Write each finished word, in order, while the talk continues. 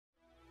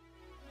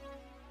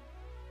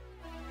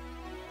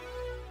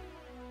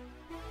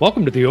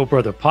Welcome to the Old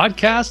Brother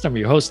Podcast. I'm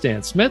your host,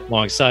 Dan Smith.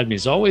 Alongside me,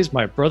 as always,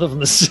 my brother from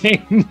the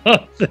same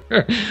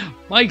mother,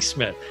 Mike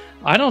Smith.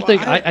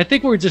 I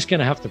think we're just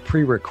going to have to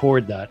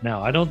pre-record that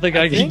now. I don't think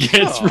I can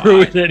get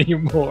through it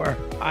anymore.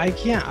 I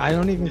can't. I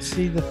don't even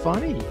see the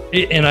funny.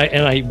 And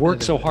I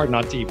work so hard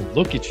not to even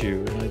look at you.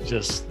 And I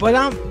just...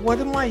 But what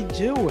am I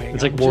doing?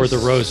 It's like War of the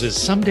Roses.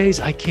 Some days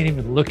I can't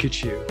even look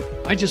at you.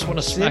 I just want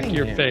to smack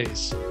your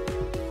face.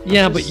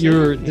 Yeah, but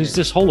there's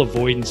this whole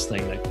avoidance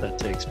thing that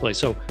takes place.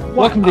 So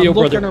welcome to the Old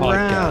Brother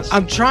Podcast.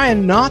 I'm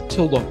trying not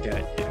to look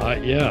at you.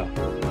 Yeah,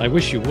 I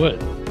wish you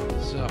would.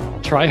 So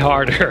try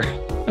harder.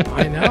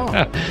 I know.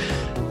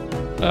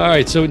 All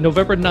right, so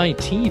November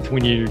 19th,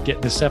 when you're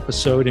getting this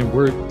episode, and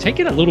we're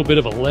taking a little bit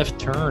of a left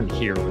turn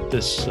here with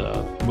this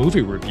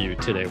movie review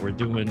today. We're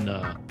doing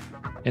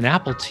an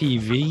Apple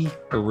TV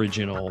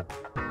original.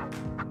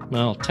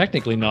 Well,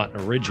 technically not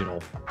an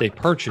original. They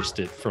purchased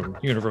it from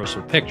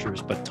Universal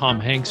Pictures, but Tom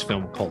Hanks'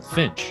 film called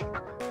Finch.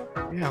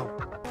 Yeah.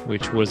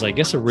 Which was, I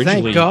guess,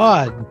 originally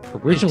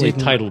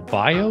titled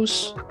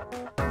BIOS.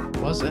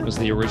 Was it? Was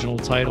the original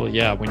title?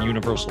 Yeah, when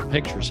Universal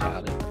Pictures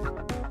had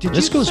it. Did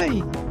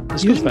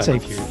you didn't say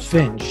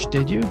Finch,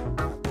 did you?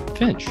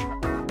 Finch.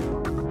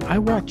 I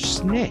watched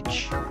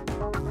Snitch.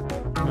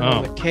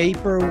 The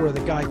caper where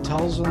the guy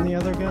tells on the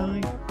other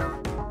guy.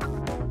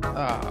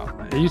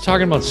 Are you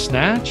talking about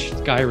Snatch?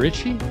 Guy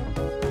Ritchie?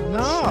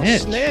 No,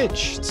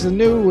 Snitch.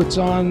 It's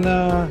on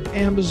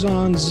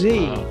Amazon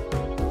Z.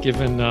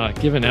 Giving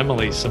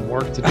Emily some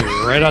work to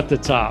do right at the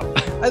top.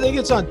 I think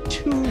it's on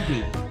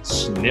Tubi.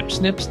 Snip,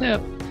 snip,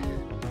 snip.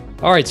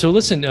 All right, so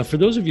listen, for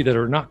those of you that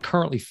are not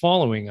currently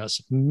following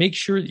us, make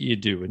sure that you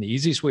do. And the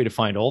easiest way to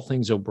find all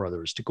things O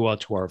Brother is to go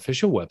out to our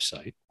official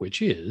website,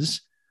 which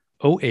is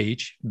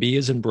OHB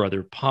as in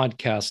brother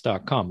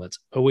podcast.com. That's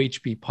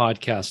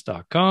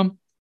OHBpodcast.com.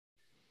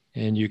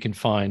 And you can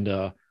find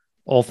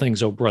all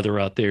things O Brother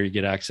out there. You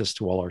get access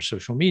to all our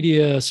social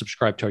media,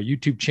 subscribe to our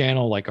YouTube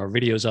channel, like our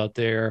videos out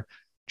there.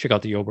 Check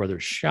out the O Brother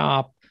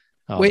shop,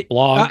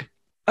 blog.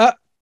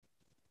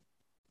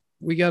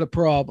 We got a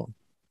problem.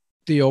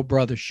 The O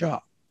Brother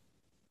shop.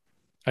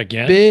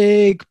 Again?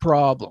 Big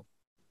problem.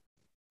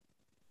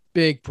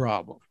 Big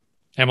problem.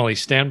 Emily,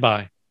 stand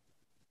by.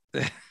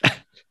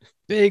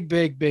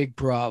 Big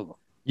problem.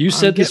 You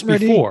said this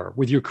before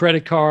with your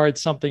credit card,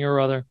 something or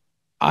other.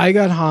 I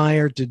got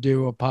hired to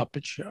do a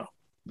puppet show,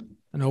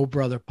 an O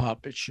Brother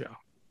puppet show.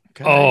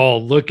 Okay? Oh,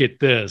 look at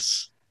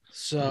this.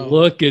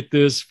 Look at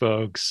this,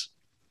 folks.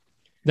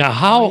 Now,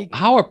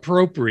 how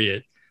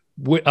appropriate.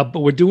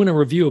 We're doing a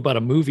review about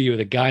a movie with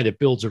a guy that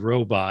builds a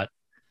robot.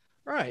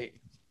 Right.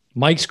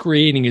 Mike's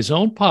creating his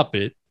own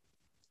puppet.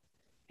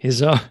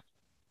 His own.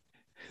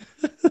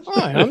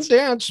 Hi, I'm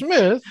Dan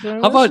Smith.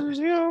 How about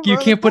you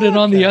can't put it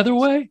on the other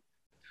way?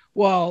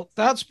 Well,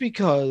 that's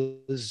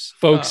because,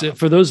 folks,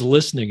 for those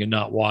listening and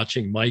not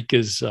watching, Mike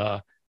is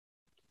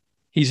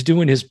he's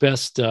doing his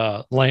best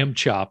lamb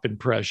chop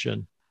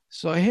impression.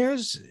 So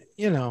here's,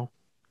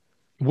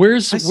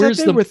 where's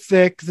they were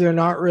thick. They're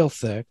not real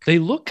thick. They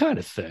look kind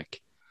of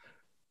thick.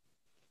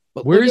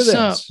 But where's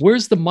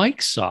the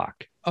Mike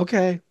sock?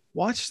 Okay,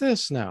 watch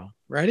this now.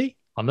 Ready?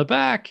 On the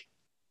back.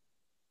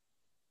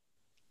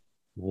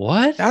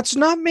 What? That's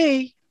not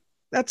me.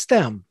 That's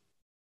them.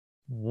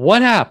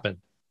 What happened?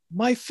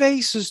 My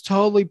face is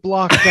totally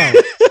blocked out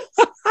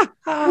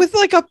with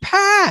like a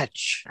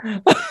patch.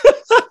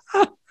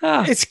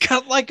 It's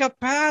got like a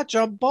patch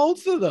on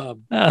both of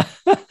them.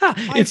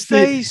 It's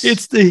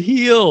the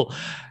heel.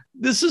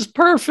 This is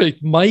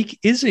perfect. Mike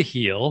is a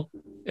heel.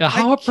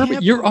 How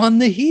perfect. You're on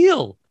the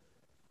heel.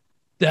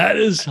 That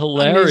is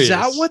hilarious. Is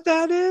that what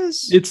that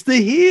is? It's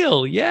the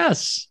heel.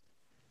 Yes.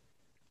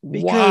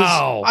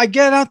 Because I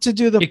get out to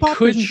do the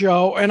puppet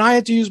show and I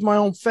had to use my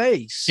own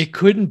face. It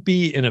couldn't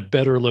be in a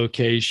better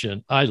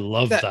location. I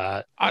love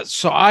that.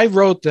 So I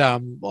wrote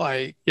them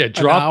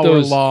drop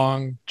those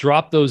long.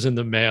 Drop those in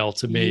the mail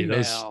to me.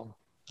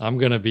 I'm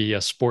going to be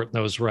sporting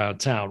those around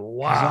town.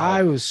 Wow.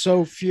 I was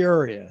so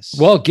furious.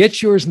 Well,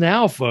 get yours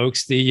now,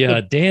 folks.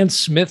 The Dan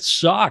Smith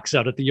socks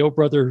out at the O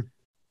Brother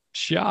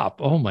shop.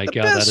 Oh my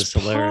God, that is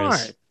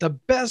hilarious. The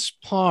best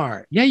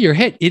part. Yeah, your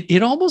head.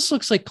 It almost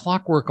looks like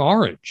Clockwork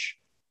Orange.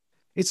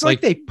 It's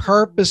like they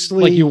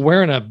purposely... Like you're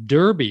wearing a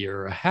derby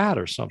or a hat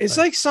or something. It's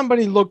like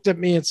somebody looked at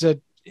me and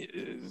said,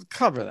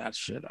 cover that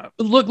shit up.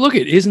 Look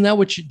at, isn't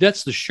that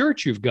that's the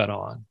shirt you've got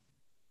on?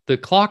 The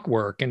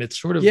clockwork, and it's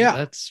sort of,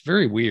 that's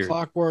very weird.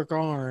 Clockwork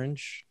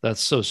Orange. That's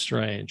so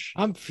strange.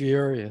 I'm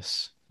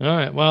furious. All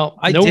right, well.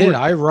 I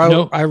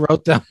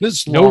wrote down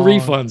this No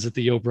refunds at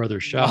the O Brother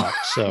shop,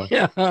 so.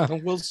 Yeah,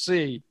 we'll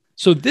see.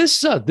 So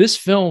this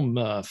film,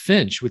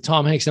 Finch, with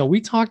Tom Hanks, now we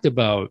talked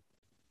about,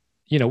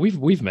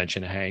 we've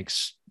mentioned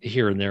Hanks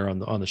here and there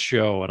on the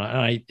show,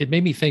 and it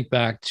made me think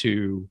back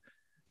to,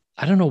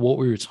 I don't know what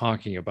we were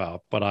talking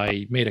about, but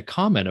I made a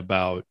comment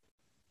about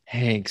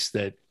Hanks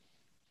that,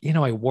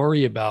 I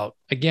worry about,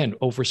 again,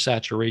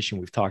 oversaturation.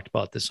 We've talked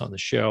about this on the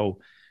show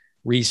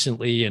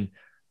recently, and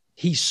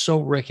he's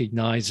so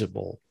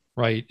recognizable,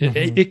 right?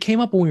 Mm-hmm. It came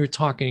up when we were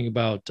talking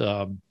about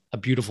A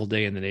Beautiful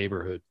Day in the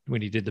Neighborhood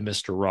when he did the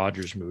Mr.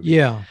 Rogers movie.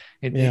 Yeah.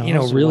 And, Yeah, you that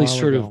know, was a really while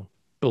sort ago. of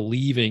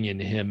believing in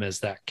him as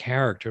that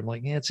character. I'm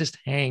like, yeah, it's just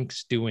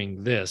Hanks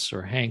doing this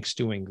or Hanks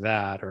doing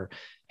that or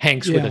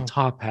Hanks with a Yeah.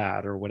 top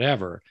hat or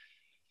whatever.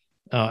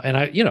 And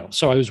I, you know,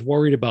 so I was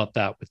worried about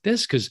that with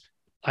this because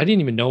I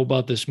didn't even know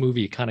about this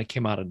movie. It kind of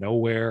came out of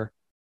nowhere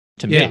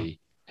to Yeah. me.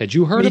 Had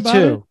you heard Me about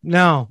too. it?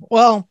 No.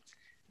 Well,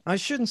 I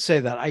shouldn't say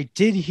that. I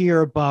did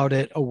hear about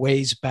it a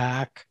ways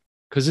back,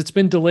 Because it's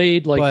been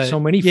delayed like but so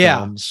many yeah,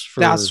 films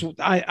for that's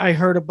I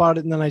heard about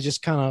it and then I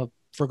just kind of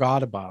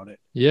forgot about it.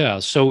 yeah.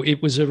 So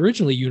it was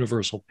originally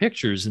Universal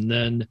Pictures and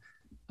then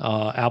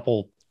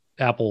Apple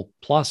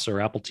Plus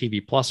or Apple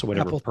TV Plus or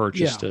whatever Apple,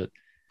 purchased yeah. it.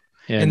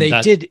 And And they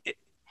that did.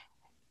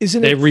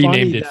 Isn't they it funny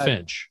renamed it that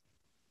Finch.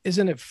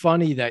 isn't it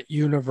funny that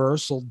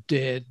Universal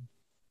did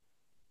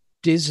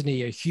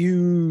Disney a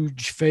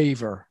huge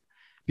favor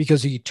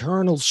because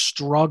Eternal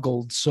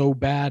struggled so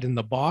bad in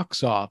the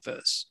box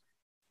office.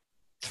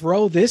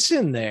 Throw this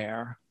in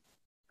there,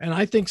 and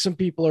I think some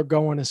people are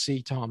going to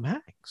see Tom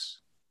Hanks.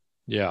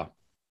 Yeah.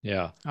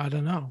 Yeah. I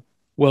don't know.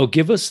 Well,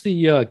 give us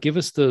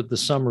the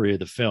summary of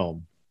the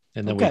film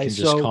and then we Okay, can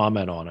just so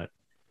comment on it.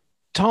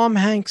 Tom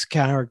Hanks'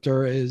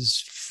 character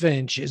is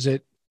Finch. Is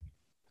it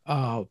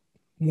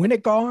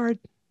Winnegard?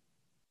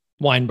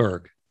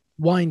 Weinberg.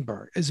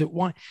 Weinberg? Is it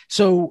Wine?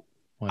 So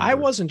I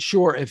Weinberg. wasn't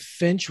sure if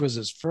Finch was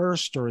his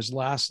first or his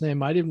last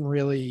name. I didn't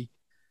really.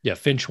 Yeah,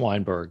 Finch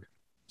Weinberg.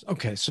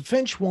 Okay, so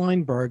Finch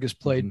Weinberg is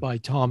played by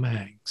Tom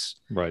Hanks.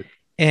 Right.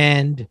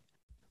 And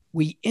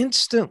we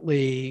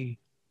instantly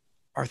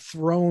are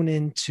thrown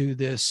into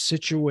this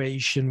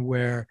situation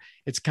where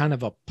it's kind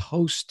of a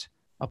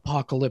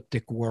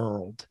post-apocalyptic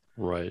world.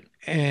 Right.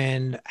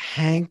 And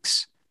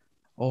Hanks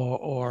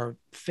or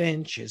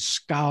Finch is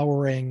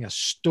scouring a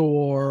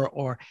store,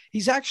 or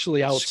he's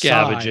actually outside.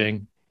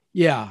 Scavenging.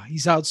 Yeah,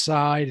 he's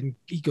outside and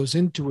he goes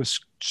into a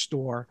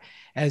store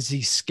as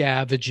he's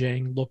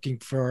scavenging, looking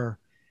for,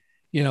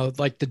 you know,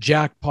 like the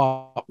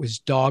jackpot was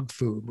dog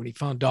food when he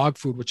found dog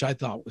food, which I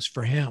thought was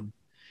for him.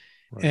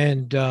 Right.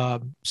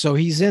 And so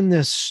he's in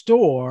this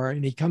store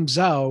and he comes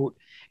out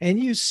and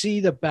you see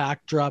the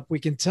backdrop. We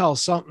can tell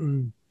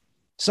something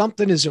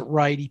isn't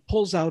right. He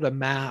pulls out a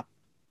map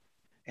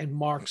and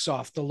marks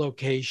off the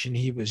location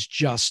he was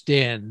just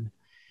in.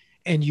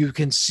 And you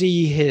can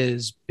see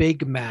his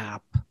big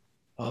map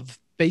of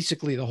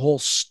basically the whole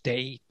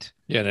state.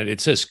 Yeah, and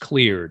it says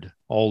cleared,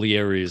 all the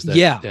areas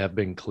that have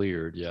been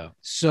cleared. Yeah.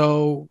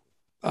 So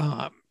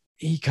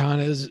he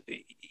kind of,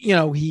 you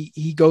know,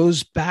 he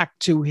goes back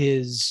to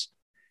his,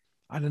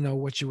 I don't know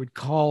what you would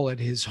call it,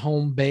 his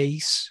home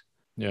base.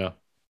 Yeah.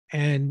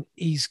 And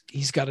he's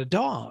got a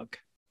dog.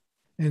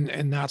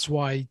 And that's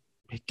why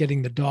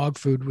getting the dog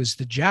food was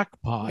the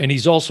jackpot. And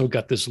he's also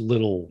got this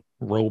little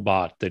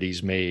robot that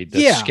he's made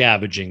that's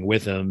scavenging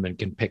with him and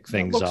can pick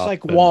things up. Looks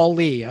like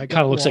Wall-E. Kind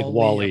of looks like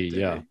Wall-E.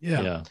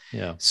 Yeah.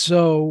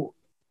 So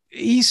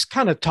he's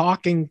kind of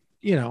talking,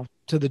 you know,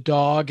 to the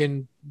dog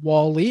and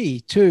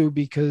Wall-E too,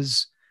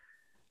 because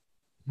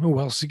who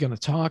else is he going to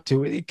talk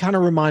to? It kind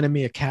of reminded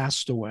me of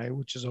Castaway,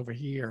 which is over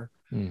here,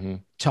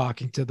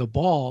 talking to the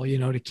ball, you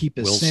know, to keep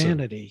his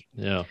sanity.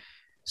 Yeah.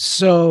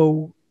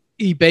 So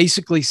he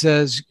basically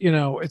says, you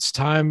know, it's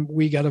time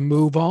we got to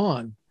move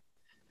on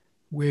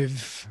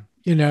with,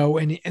 you know,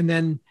 and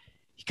then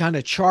he kind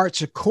of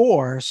charts a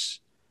course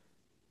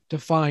to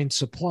find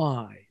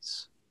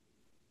supplies.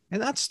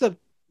 And that's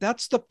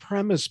the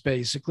premise,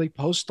 basically.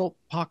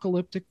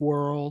 Post-apocalyptic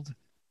world.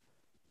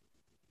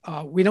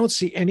 We don't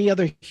see any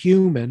other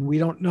human. We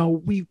don't know.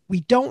 We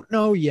don't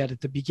know yet at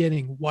the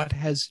beginning what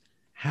has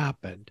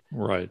happened.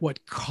 Right.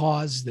 What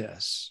caused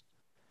this.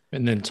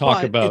 And then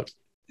talk about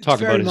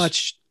very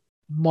much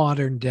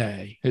modern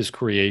day. His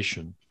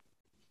creation.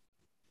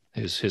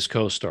 His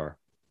co-star.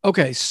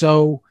 Okay,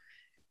 so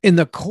in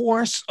the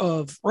course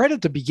of right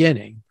at the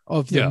beginning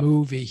of the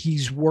movie,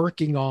 he's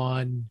working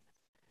on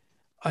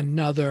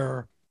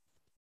another,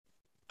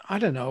 I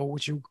don't know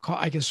what you call,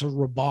 I guess, a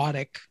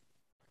robotic.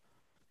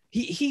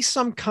 He's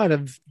some kind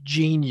of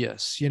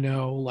genius, you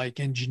know, like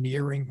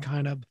engineering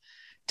kind of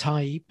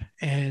type.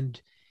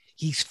 And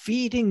he's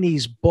feeding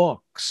these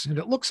books and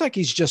it looks like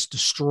he's just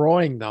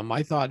destroying them.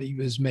 I thought he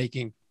was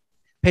making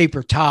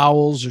paper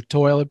towels or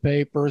toilet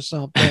paper or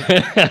something.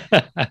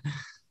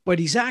 But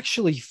he's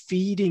actually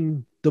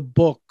feeding the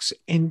books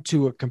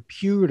into a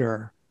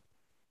computer,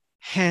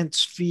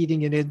 hence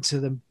feeding it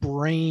into the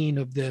brain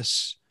of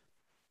this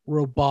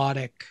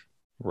robotic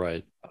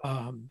sidekick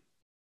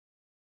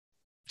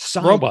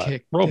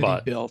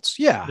robot that he built.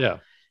 Yeah.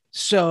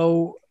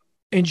 So,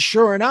 and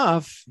sure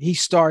enough, he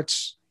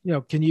starts, you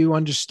know, can you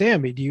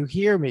understand me? Do you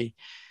hear me?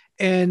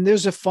 And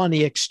there's a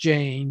funny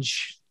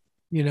exchange,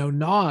 you know,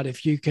 nod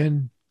if you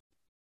can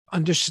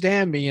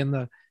understand me. And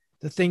the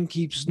thing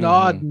keeps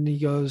nodding. He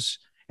goes,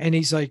 and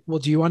he's like, well,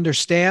 do you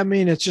understand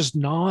me? And it's just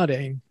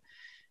nodding.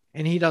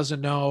 And he doesn't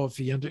know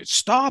if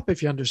stop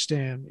if you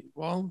understand me.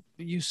 Well,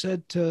 you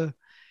said to,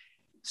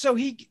 so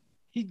he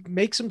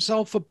makes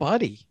himself a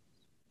buddy.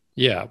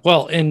 Yeah.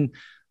 Well, and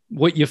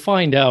what you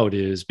find out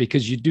is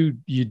because you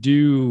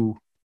do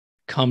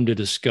come to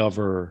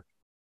discover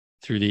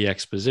through the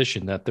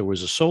exposition that there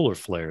was a solar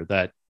flare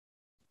that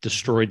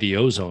destroyed the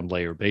ozone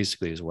layer,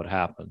 basically, is what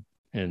happened.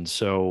 And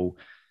so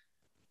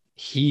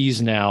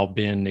he's now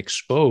been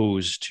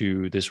exposed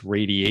to this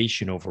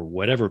radiation over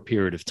whatever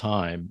period of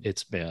time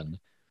it's been.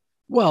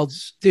 Well,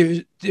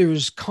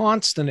 there's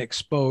constant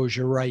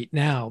exposure right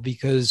now,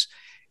 because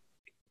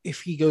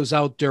if he goes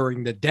out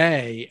during the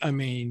day, I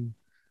mean,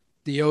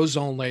 the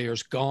ozone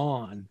layer's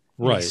gone.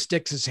 When Right. he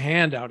sticks his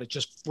hand out, it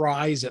just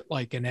fries it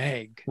like an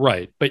egg.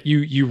 Right. But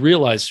you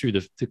realize through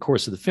the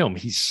course of the film,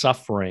 he's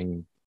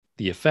suffering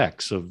the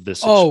effects of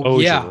this Oh,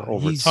 exposure yeah.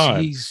 over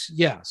time.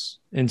 Yes.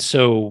 And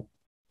so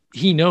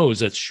he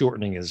knows that's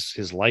shortening his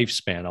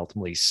lifespan,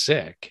 ultimately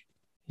sick,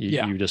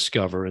 you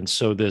discover. And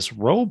so this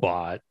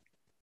robot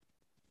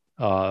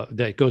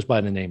that goes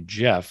by the name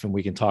Jeff, and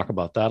we can talk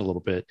about that a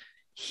little bit,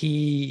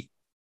 he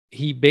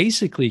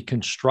basically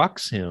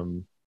constructs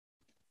him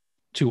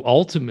to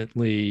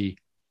ultimately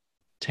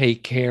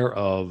take care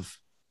of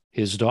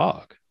his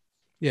dog.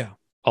 Yeah.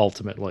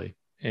 Ultimately.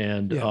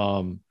 And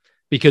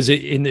because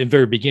in the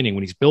very beginning,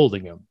 when he's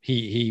building him,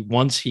 he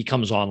once he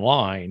comes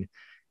online,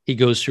 he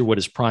goes through what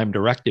his prime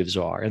directives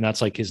are. And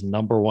that's like his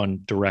number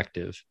one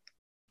directive,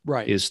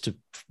 right, is to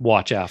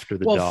watch after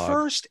the dog. Well,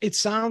 first, it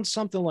sounds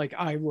something like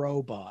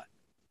iRobot.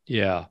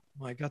 Yeah.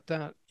 I got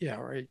that. Yeah,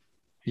 right.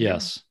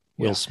 Yes.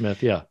 Yeah. Will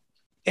Smith. Yeah.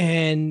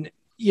 And,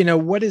 you know,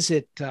 what is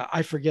it?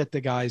 I forget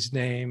the guy's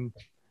name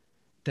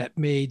that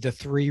made the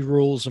 3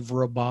 rules of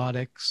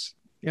robotics.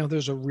 You know,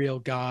 there's a real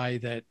guy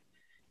that,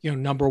 you know,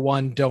 number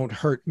 1, don't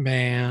hurt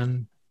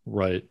man.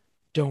 Right.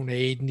 Don't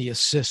aid in the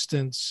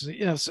assistance.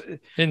 You know,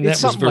 and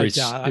that was very, like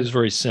that. It was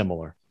very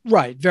similar.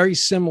 Right. Very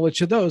similar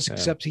to those,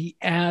 except he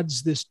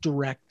adds this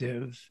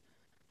directive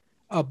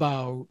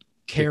about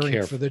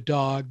caring for the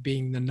dog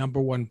being the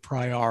number 1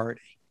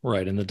 priority.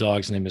 Right. And the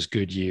dog's name is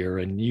Goodyear.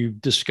 And you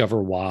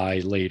discover why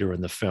later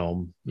in the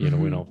film. You know,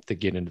 we don't have to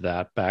get into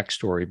that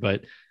backstory.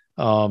 But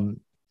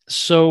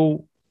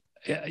so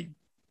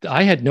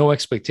I had no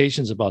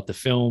expectations about the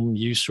film.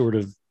 You sort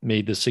of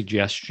made the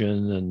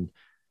suggestion, and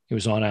it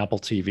was on Apple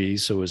TV,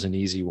 so it was an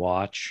easy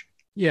watch.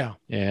 Yeah.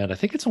 And I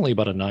think it's only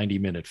about a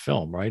 90-minute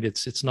film, right?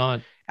 It's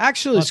not.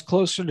 Actually, it's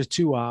closer to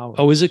 2 hours.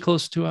 Oh, is it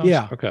close to 2 hours?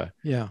 Yeah. Okay.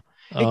 Yeah.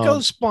 It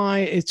goes by.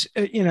 It's,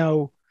 you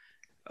know,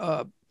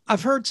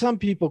 I've heard some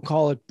people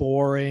call it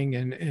boring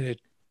and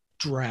it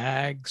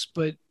drags,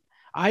 but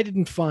I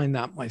didn't find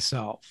that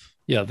myself.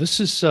 Yeah, this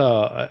is,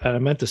 I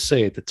meant to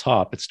say at the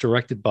top, it's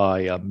directed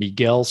by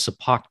Miguel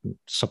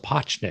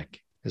Sapochnik,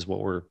 is what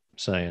we're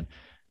saying.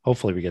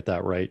 Hopefully we get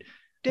that right.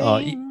 No,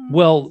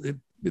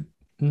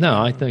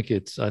 I think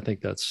I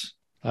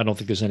don't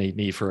think there's any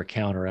need for a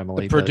counter,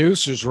 Emily. The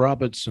producer's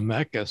Robert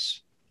Zemeckis.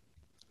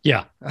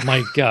 Yeah,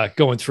 Mike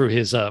going through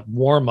his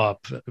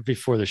warm-up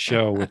before the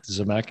show with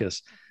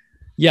Zemeckis.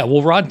 Yeah,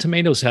 well, Rotten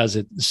Tomatoes has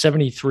it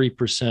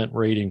 73%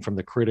 rating from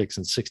the critics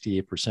and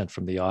 68%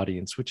 from the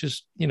audience, which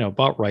is, you know,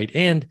 about right.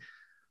 And,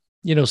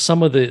 you know,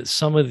 some of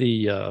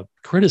the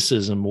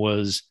criticism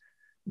was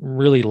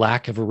really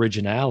lack of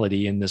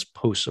originality in this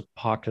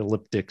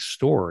post-apocalyptic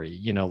story.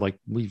 You know, like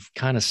we've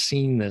kind of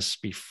seen this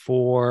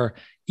before,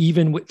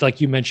 even with,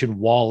 like you mentioned,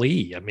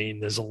 Wall-E. I mean,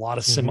 there's a lot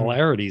of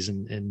similarities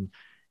in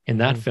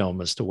that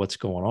film as to what's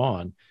going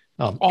on.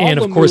 And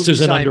of course,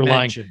 there's an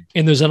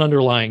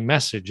underlying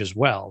message as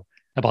well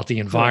about the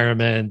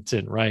environment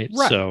and right.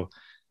 So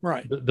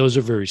those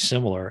are very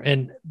similar.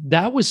 And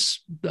that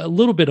was a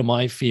little bit of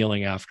my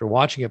feeling after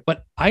watching it,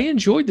 but I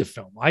enjoyed the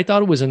film. I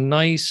thought it was a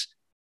nice,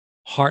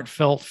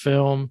 heartfelt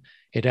film.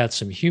 It had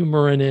some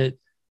humor in it.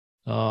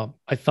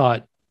 I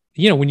thought,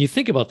 you know, when you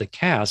think about the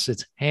cast,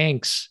 it's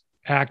Hanks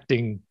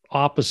acting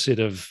opposite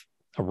of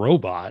a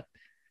robot.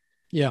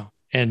 Yeah.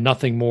 And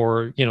nothing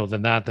more, you know,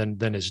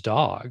 than his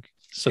dog.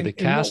 So the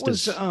cast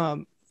is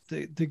the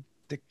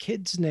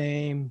kid's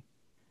name.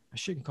 I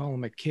shouldn't call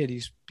him a kid.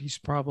 He's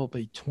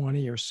probably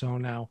 20 or so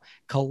now.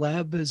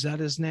 Caleb, is that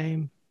his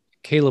name?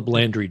 Caleb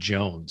Landry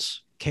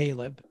Jones.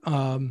 Caleb.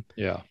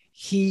 Yeah.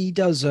 He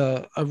does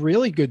a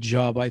really good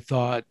job, I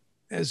thought,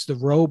 as the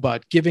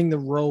robot, giving the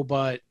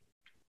robot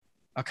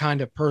a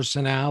kind of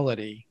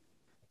personality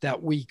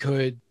that we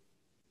could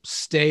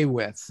stay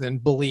with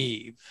and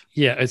believe.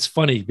 Yeah, it's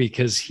funny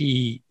because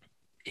he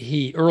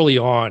early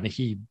on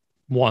he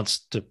wants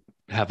to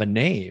have a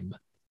name.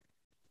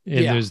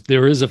 And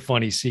there is a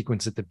funny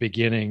sequence at the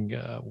beginning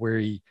where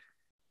he,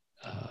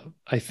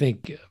 I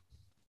think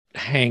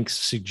Hanks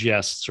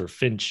suggests or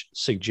Finch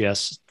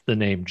suggests the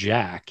name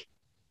Jack.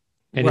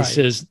 And he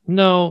says,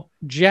 no,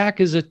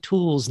 Jack is a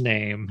tool's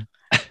name.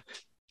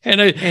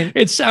 and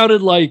it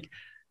sounded like,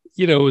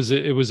 you know,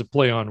 it was a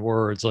play on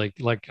words,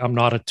 like I'm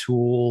not a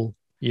tool,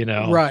 you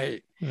know.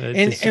 Right.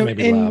 And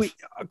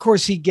of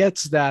course he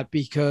gets that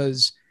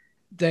because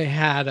they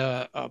had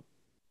a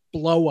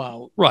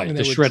blowout. Right,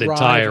 the shredded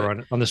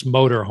tire on this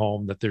motor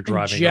home that they're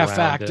driving. And Jeff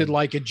acted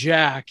like a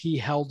jack. He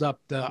held up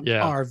the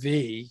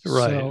RV.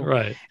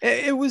 Right.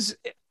 It was,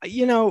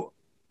 you know,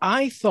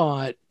 I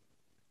thought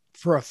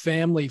for a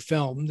family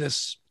film,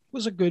 this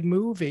was a good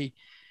movie.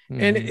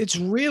 And it's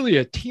really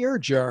a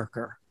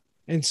tearjerker.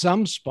 Yeah,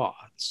 some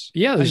spots.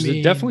 there's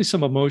definitely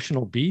some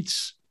emotional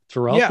beats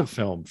throughout the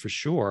film for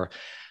sure.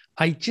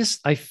 I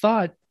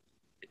thought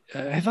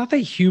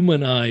they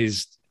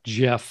humanized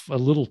Jeff a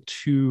little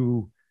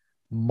too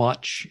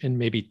much and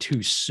maybe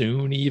too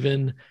soon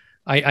even.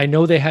 I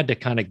know they had to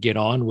kind of get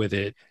on with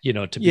it,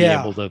 to be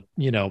able to,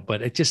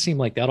 but it just seemed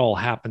like that all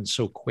happened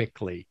so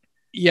quickly.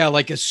 Yeah,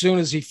 like as soon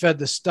as he fed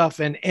the stuff,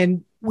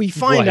 and we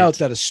find out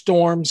that a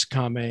storm's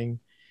coming,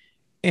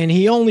 and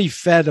he only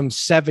fed him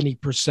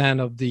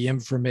 70% of the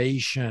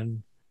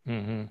information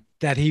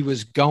that he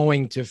was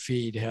going to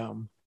feed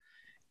him.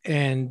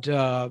 And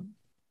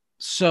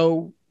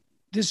so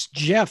this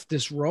Jeff,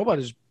 this robot,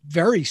 is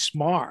very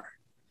smart.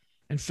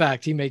 In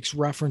fact, he makes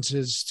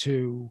references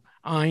to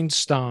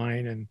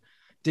Einstein, and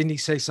didn't he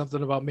say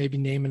something about maybe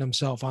naming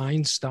himself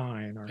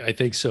Einstein? I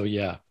think so,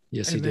 yeah.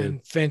 Yes, he did.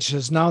 And Finch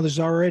says, no, there's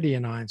already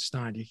an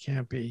Einstein. You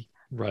can't be,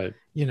 right,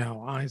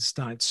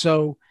 Einstein.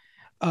 So,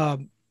 but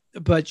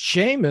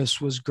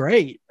Seamus was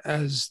great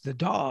as the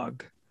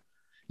dog.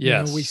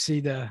 Yes. We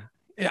see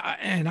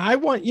and I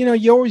want,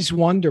 you always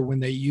wonder when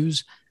they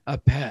use a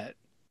pet.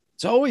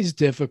 It's always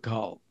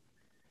difficult.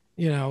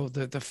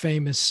 The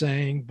famous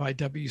saying by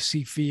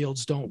W.C.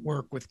 Fields, don't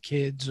work with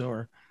kids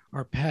or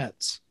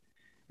pets.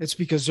 It's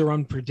because they're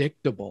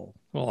unpredictable.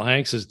 Well,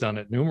 Hanks has done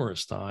it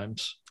numerous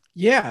times.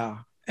 Yeah.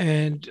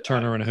 And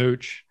Turner and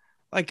Hooch.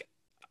 Like,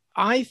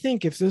 I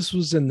think if this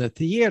was in the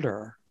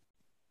theater,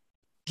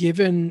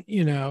 given,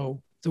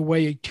 the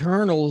way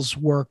Eternals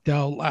worked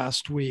out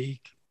last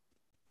week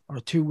or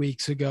 2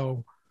 weeks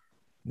ago,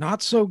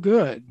 not so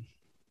good.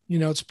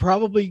 It's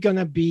probably going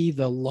to be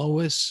the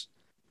lowest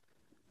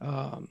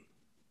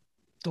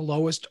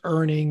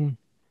earning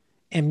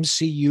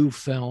MCU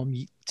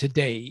film to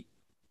date,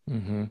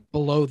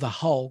 below the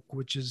Hulk,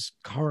 which is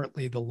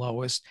currently the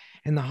lowest.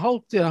 And the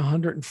Hulk did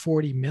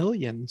 140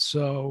 million.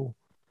 So,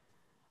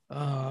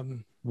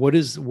 what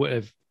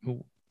if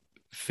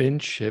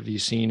Finch? Have you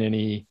seen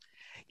any,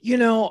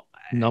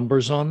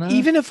 numbers on that?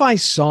 Even if I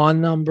saw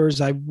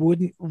numbers, I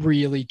wouldn't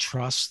really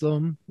trust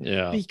them.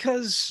 Yeah,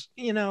 because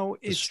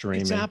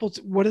it's Apple.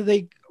 What do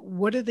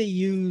they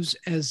use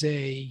as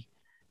a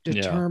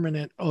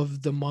determinant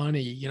of the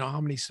money? How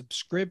many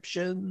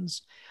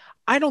subscriptions?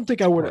 I don't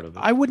think I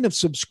wouldn't have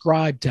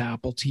subscribed to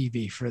Apple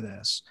TV for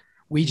this.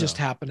 We just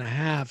happen to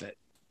have it.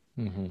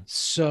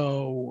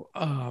 So,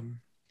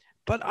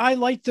 but I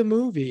liked the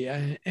movie,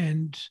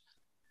 and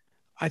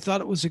I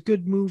thought it was a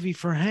good movie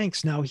for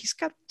Hanks. Now he's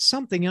got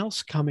something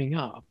else coming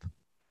up.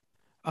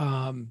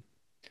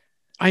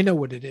 I know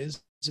what it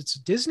is. It's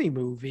a Disney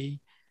movie,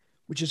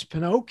 which is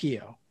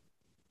Pinocchio.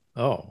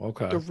 Oh,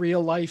 okay. The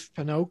real life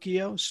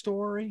Pinocchio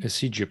story. Is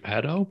he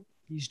Geppetto?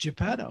 He's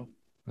Geppetto.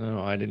 Oh,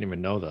 I didn't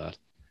even know that.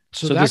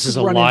 So this is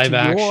a live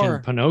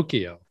action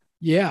Pinocchio.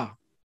 Yeah.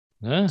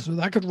 So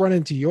that could run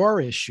into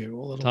your issue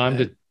a little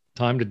bit.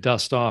 Time to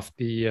dust off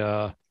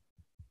the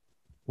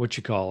what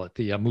you call it,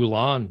 the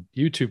Mulan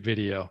YouTube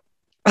video.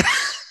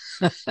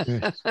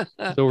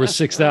 It's over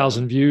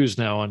 6,000 views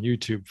now on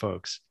YouTube,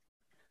 folks.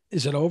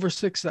 Is it over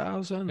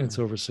 6,000? It's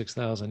over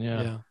 6,000.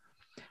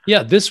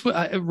 Yeah. This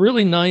was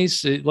really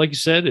nice. Like you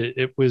said,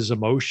 it was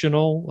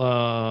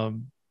emotional,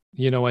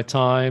 at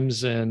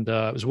times, and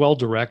it was well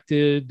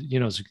directed.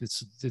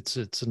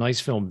 It's a nice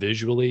film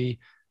visually.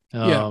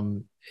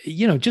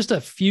 Just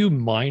a few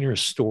minor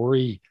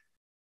story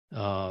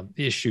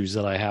issues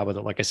that I have with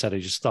it. Like I said, I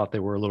just thought they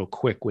were a little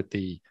quick with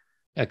the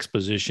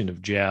exposition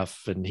of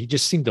Jeff, and he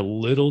just seemed a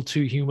little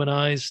too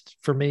humanized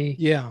for me.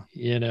 Yeah.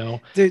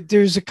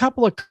 There's a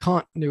couple of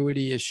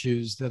continuity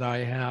issues that I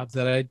have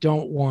that I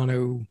don't want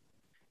to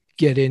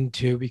get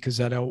into because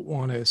I don't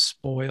want to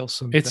spoil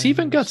some It's things.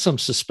 even got some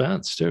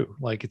suspense too.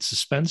 Like, it's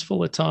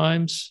suspenseful at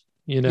times,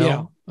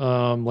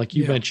 like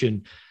you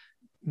mentioned,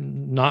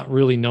 not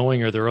really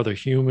knowing, are there other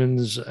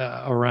humans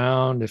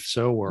around? If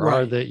so, where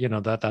are they?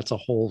 That's a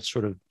whole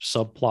sort of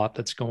subplot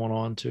that's going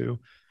on too.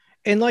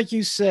 And like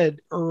you said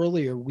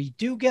earlier, we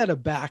do get a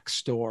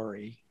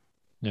backstory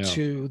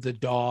to the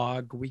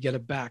dog. We get a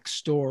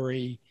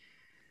backstory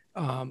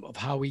of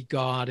how he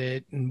got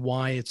it and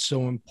why it's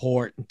so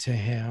important to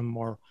him.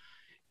 Or,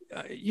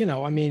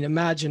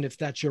 imagine if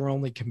that's your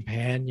only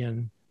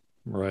companion,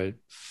 right?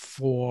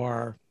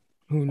 For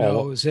who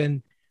knows.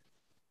 And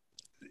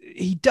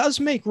he does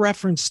make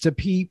reference to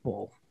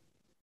people,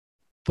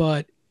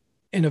 but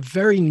in a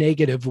very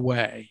negative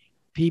way.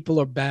 People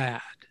are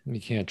bad. You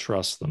can't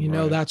trust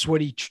them. That's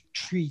what he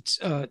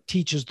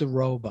teaches the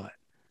robot.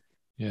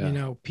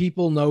 Yeah.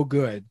 People no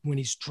good when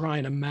he's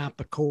trying to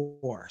map a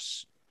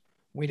course.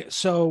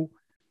 So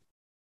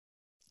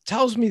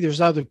tells me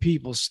there's other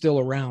people still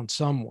around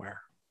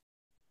somewhere.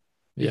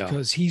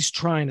 Because he's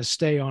trying to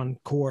stay on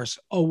course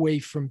away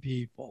from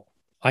people.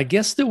 I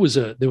guess there was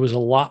a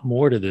lot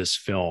more to this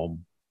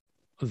film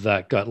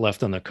that got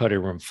left on the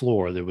cutting room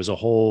floor. There was a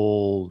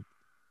whole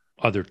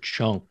other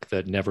chunk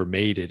that never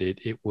made it.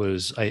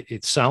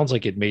 It sounds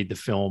like it made the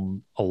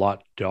film a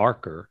lot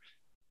darker.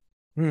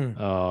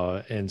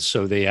 And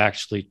so they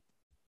actually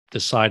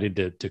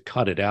decided to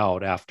cut it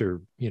out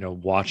after,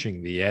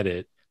 watching the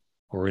edit.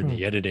 or in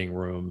the editing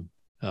room,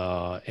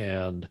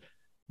 and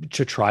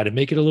to try to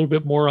make it a little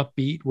bit more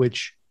upbeat,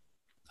 which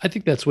I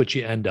think that's what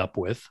you end up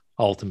with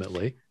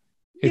ultimately.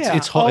 It's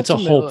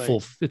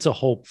a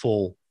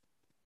hopeful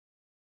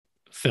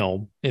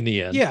film in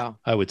the end. Yeah,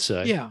 I would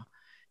say. yeah,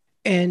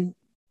 and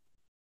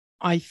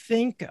I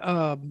think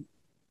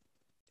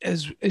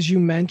as you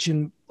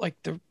mentioned, like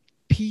the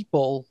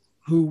people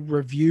who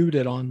reviewed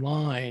it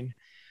online,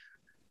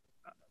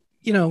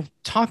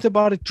 talked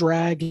about it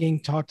dragging,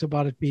 talked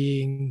about it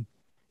being,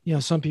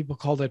 some people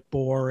called it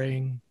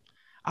boring.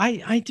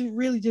 I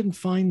really didn't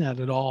find that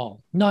at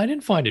all. No, I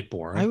didn't find it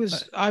boring.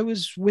 I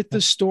was with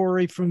the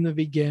story from the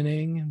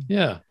beginning.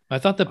 Yeah, I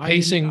thought the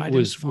pacing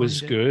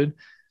was good.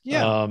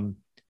 Yeah,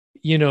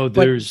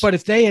 there's but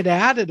if they had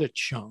added a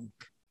chunk,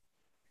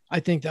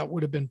 I think that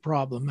would have been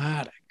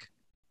problematic.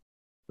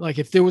 Like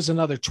if there was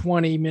another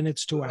 20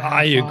 minutes to a half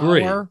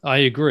hour. I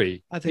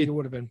agree. I think it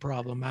would have been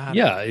problematic.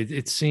 Yeah,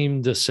 it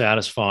seemed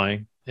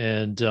satisfying.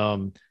 And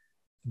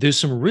there's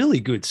some really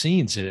good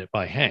scenes in it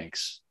by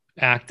Hanks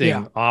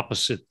acting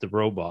opposite the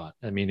robot.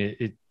 I mean,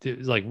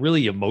 it's like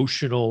really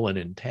emotional and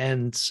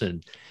intense.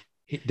 And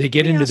they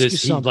get into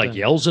this. He like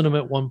yells at him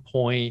at one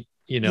point,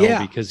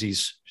 because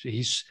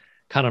he's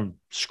kind of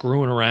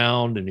screwing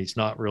around and he's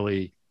not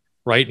really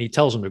right. And he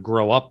tells him to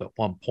grow up at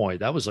one point.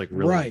 That was like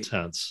really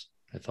intense,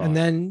 I thought. And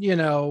then,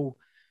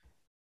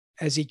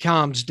 as he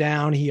calms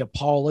down, he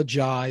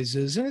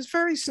apologizes and is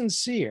very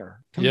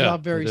sincere. Comes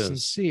out very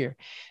sincere.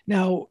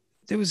 Now,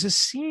 there was a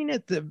scene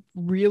at the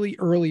really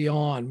early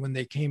on when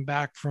they came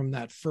back from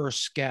that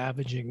first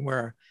scavenging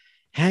where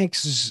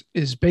Hanks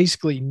is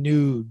basically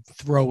nude,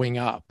 throwing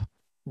up.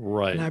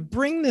 Right. And I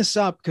bring this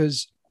up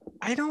because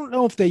I don't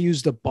know if they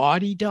used a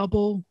body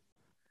double,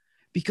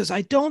 because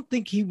I don't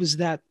think he was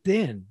that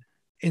thin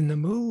in the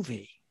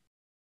movie.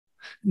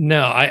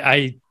 No,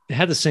 I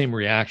had the same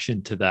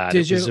reaction to that.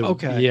 Did you?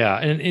 Okay. Yeah.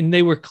 And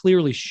they were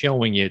clearly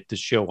showing it to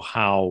show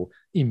how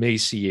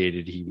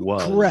emaciated he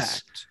was.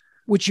 Correct.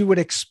 Which you would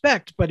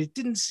expect, but it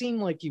didn't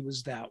seem like he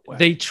was that way.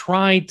 They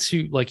tried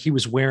to, like, he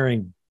was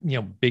wearing,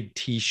 big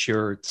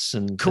t-shirts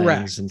and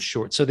things and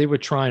shorts. So they were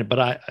trying, but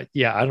I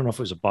don't know if it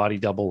was a body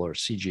double or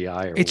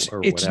CGI or it's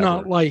whatever.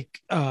 Not like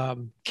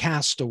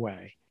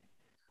Castaway,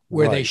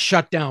 where they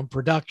shut down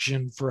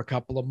production for a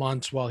couple of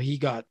months while he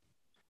got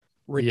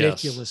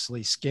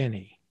ridiculously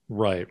skinny.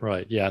 Right.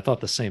 Yeah, I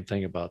thought the same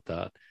thing about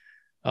that.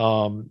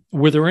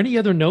 Were there any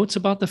other notes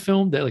about the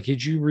film that, like,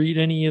 did you read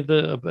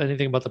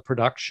anything about the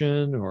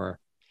production or?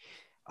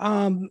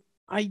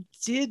 I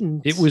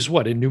didn't. It was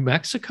in New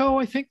Mexico,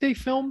 I think they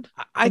filmed.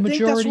 I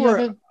think that's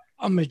where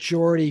a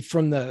majority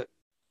from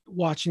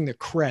watching the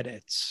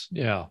credits.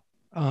 Yeah.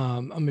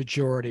 A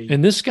majority.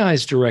 And this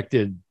guy's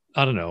directed,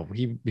 I don't know,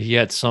 he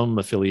had some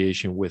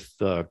affiliation with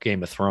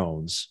Game of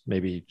Thrones,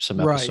 maybe some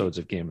episodes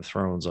of Game of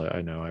Thrones.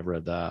 I know, I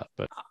read that,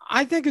 but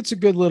I think it's a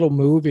good little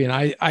movie, and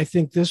I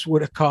think this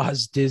would have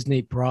caused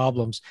Disney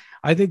problems.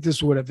 I think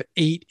this would have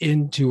ate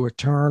into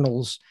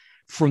Eternals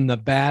from the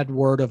bad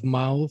word of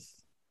mouth,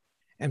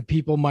 and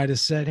people might have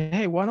said,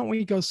 "Hey, why don't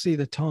we go see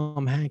the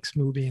Tom Hanks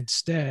movie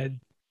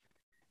instead?"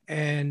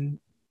 And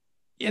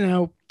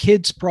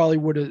kids probably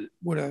would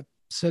have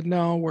said,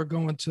 "No, we're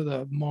going to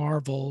the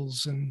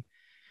Marvels," and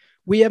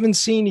we haven't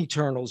seen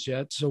Eternals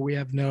yet, so we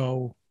have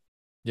no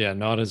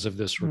not as of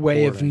this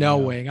way of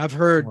knowing. I've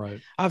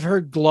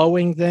heard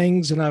glowing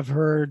things, and I've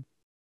heard,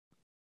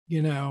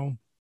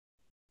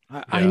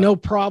 I know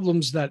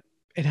problems that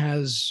it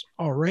has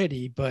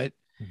already, but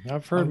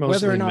I've heard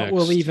whether or not mixed.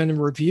 We'll even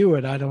review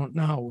it, I don't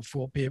know if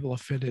we'll be able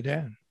to fit it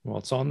in. Well,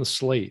 it's on the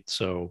slate,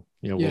 so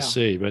we'll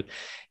see. But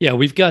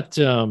we've got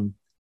an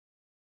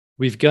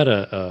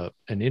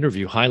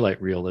interview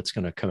highlight reel that's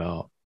going to come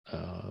out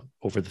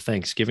over the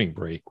Thanksgiving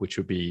break, which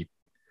would be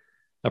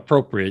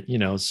appropriate.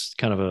 It's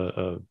kind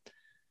of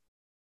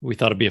we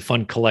thought it'd be a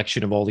fun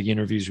collection of all the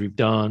interviews we've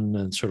done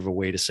and sort of a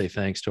way to say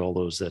thanks to all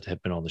those that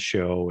have been on the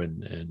show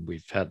and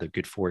we've had the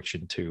good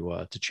fortune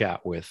to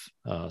chat with.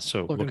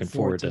 So looking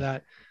forward to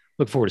that.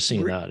 Look forward to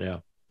seeing that. Yeah.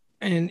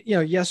 And,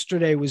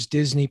 yesterday was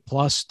Disney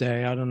Plus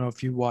Day. I don't know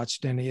if you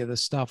watched any of the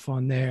stuff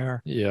on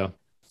there. Yeah.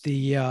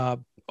 The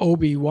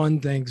Obi-Wan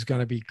thing's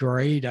going to be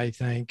great. I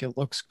think it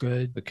looks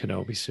good. The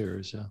Kenobi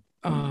series. Yeah.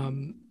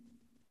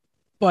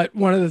 But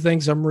one of the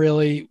things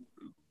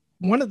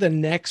one of the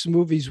next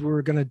movies we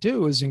were going to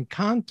do is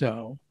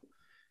Encanto,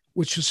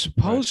 which was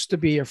supposed to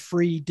be a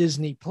free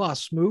Disney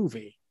Plus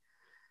movie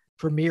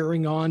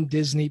premiering on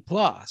Disney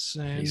Plus.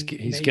 And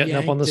he's getting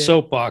up on the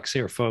soapbox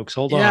here, folks.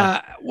 Hold on.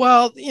 Yeah.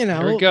 Well,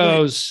 here it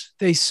goes.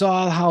 They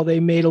saw how they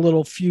made a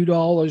little few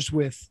dollars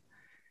with,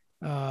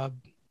 what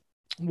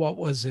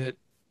was it?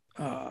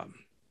 I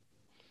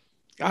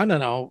don't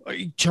know.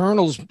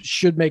 Eternals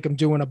should make them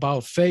do an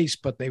about face,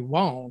 but they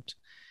won't.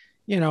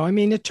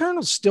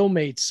 Eternals still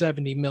made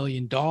 $70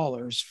 million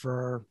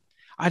for,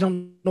 I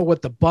don't know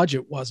what the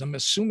budget was. I'm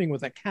assuming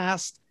with a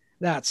cast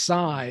that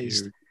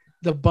size,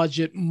 the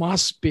budget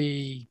must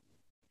be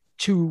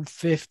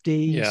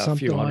 250,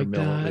 something like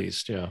that. At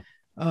least, yeah.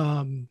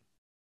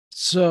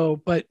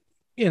 So, but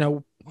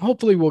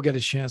hopefully we'll get a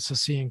chance to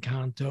see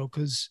Encanto,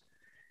 because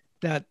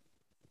that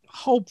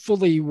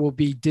hopefully will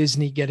be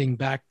Disney getting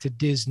back to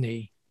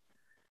Disney,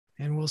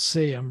 and we'll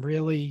see. I'm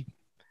really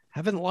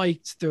haven't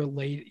liked their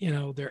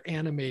their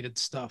animated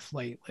stuff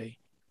lately.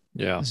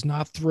 Yeah, has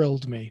not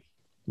thrilled me.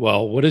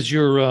 Well, what is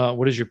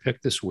your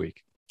pick this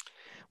week?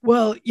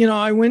 Well,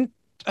 I went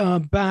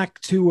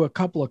back to a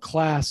couple of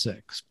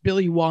classics.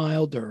 Billy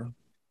Wilder,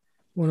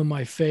 one of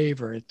my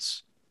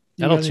favorites.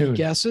 You got any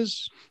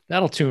guesses?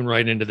 That'll tune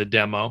right into the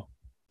demo.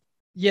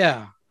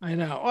 Yeah, I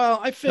know. Well,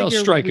 I figure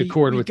they'll strike a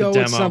chord with the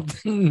demo. With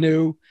something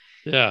new.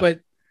 Yeah.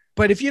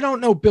 But if you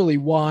don't know Billy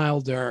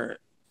Wilder,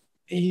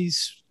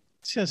 he's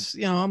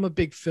just, I'm a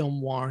big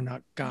film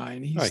Warnock guy,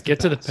 and he's all right.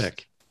 Get to the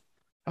pick.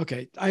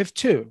 Okay, I have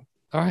two.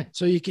 All right.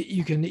 So you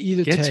can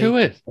either get to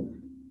it.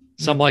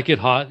 Some Like It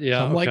Hot. Yeah.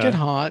 Some Like It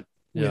Hot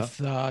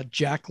with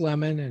Jack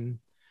Lemmon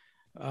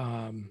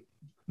and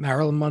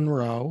Marilyn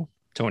Monroe.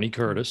 Tony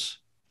Curtis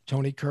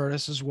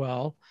as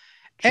well.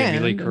 Jamie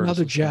and Lee Curtis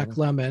another Jack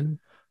Lemmon.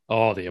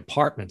 Oh, The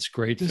Apartment's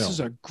great film. This is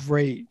a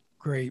great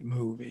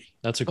movie.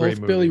 That's a great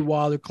movie. Billy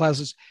Wilder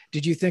classes.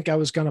 Did you think I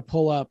was going to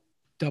pull up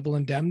Double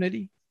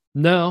Indemnity?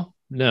 No.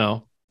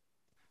 It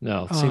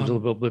seems a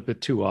little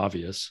bit too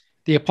obvious.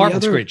 The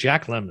Apartment's great.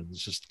 Jack Lemmon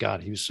is just,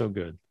 God, he was so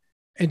good.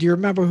 And do you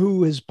remember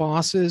who his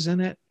boss is in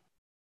it?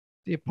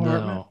 The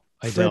Apartment? No,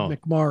 I Fred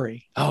don't.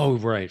 McMurray. Oh,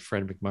 right.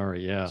 Fred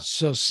McMurray. Yeah.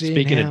 So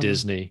speaking of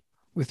Disney.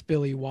 With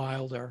Billy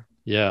Wilder.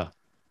 Yeah.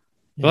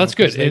 Well, that's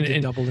good.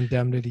 And Double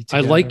Indemnity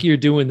together. I like you're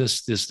doing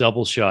this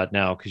double shot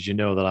now, because you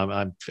know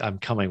that I'm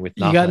coming with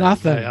nothing. You got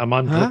nothing. I'm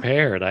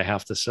unprepared, I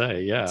have to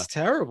say. Yeah. It's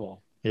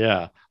terrible.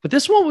 Yeah. But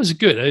this one was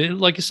good.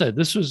 Like I said,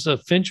 this was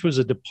Finch was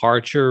a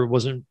departure. It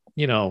wasn't,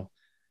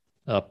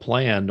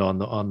 planned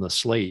on the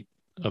slate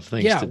of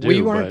things to do.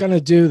 We weren't going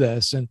to do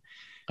this, and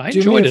I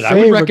enjoyed it. I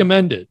would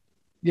recommend it.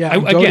 Yeah,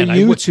 go to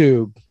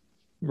YouTube,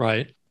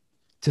 right,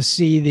 to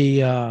see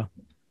the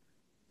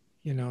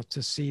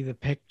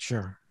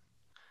picture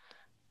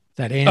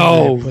that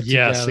Andrew put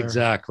together.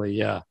 Exactly,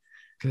 yeah.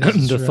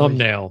 The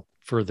thumbnail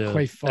for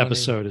the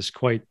episode is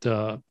quite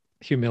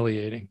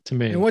humiliating to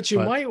me. And what you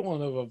might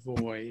want to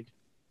avoid.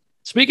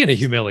 Speaking of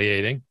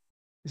humiliating,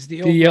 is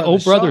the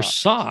Old Brother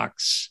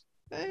Socks.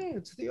 Hey,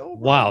 it's the Old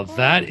Brother. Wow,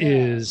 that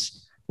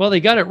is. Well, they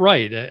got it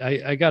right.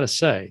 I got to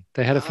say,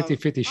 they had a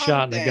 50-50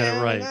 shot and they got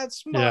it right.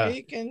 That's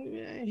Mike,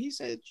 and he's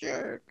a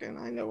jerk, and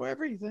I know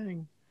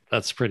everything.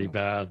 That's pretty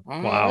bad.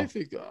 Wow. I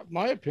think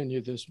my opinion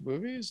of this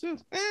movie is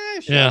this.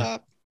 Shut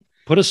up.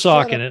 Put a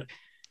sock in it.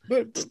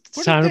 It's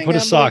time to put a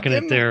sock in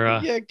it there.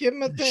 Give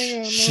him a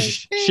thing.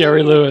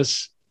 Sherry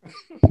Lewis.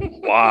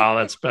 Wow,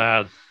 that's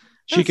bad.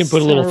 She can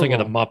put a little thing of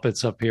the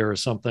Muppets up here or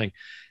something.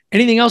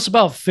 Anything else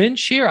about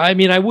Finch here? I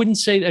mean, I wouldn't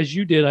say as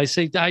you did. I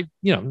say,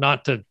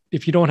 not to,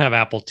 if you don't have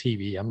Apple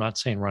TV, I'm not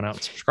saying run out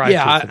and subscribe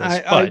to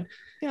this, but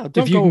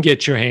if you can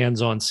get your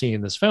hands on seeing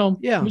this film,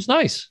 it was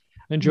nice.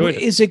 Enjoyed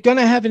it. Is it going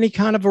to have any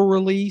kind of a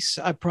release?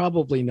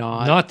 Probably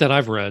not. Not that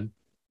I've read.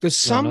 Because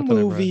some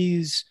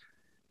movies,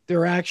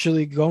 they're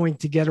actually going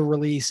to get a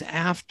release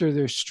after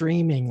their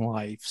streaming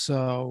life.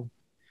 So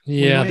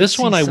this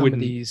one I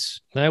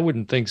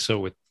wouldn't think so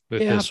with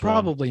this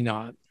probably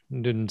not.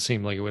 It didn't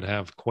seem like it would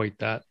have quite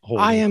that whole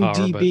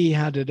IMDb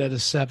had it at a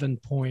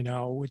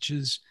 7.0, which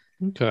is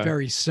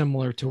very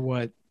similar to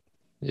what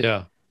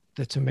the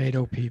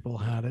Tomato people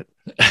had it.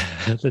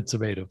 The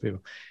Tomato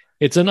people.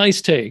 It's a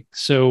nice take.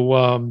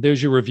 So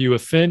there's your review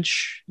of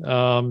Finch.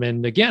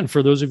 And again,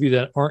 for those of you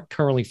that aren't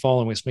currently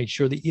following us, make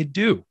sure that you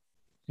do.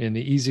 And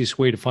the easiest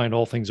way to find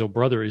all things Oh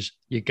Brother is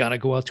you got to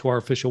go out to our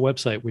official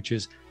website, which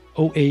is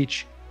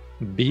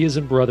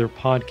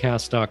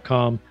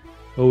ohbasandbrotherpodcast.com.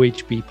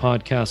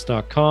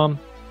 ohbpodcast.com,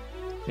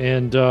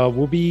 and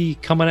we'll be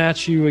coming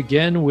at you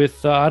again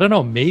with I don't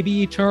know,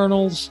 maybe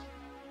Eternals,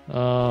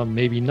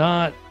 maybe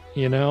not.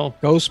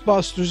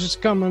 Ghostbusters is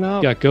coming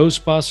up. We got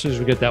Ghostbusters.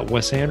 We got that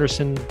Wes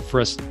Anderson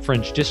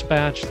French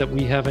Dispatch that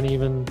we haven't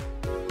even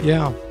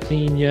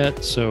seen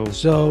yet. So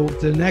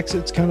the next,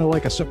 it's kind of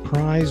like a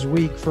surprise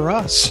week for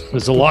us.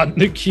 There's a lot in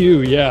the queue.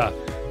 Yeah,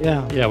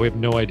 we have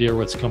no idea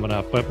what's coming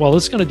up. But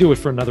that's going to do it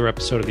for another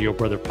episode of the Oh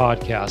Brother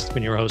Podcast. I've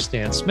been your host,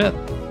 Dan Smith.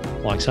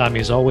 Alongside me,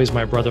 as always,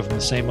 my brother from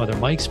the same mother,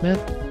 Mike Smith.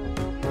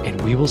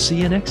 And we will see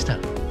you next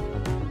time.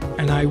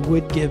 And I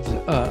would give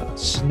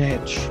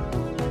Snitch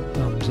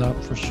thumbs up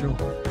for sure.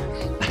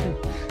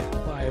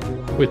 Bye,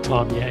 everyone. With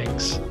Tom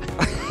Yanks.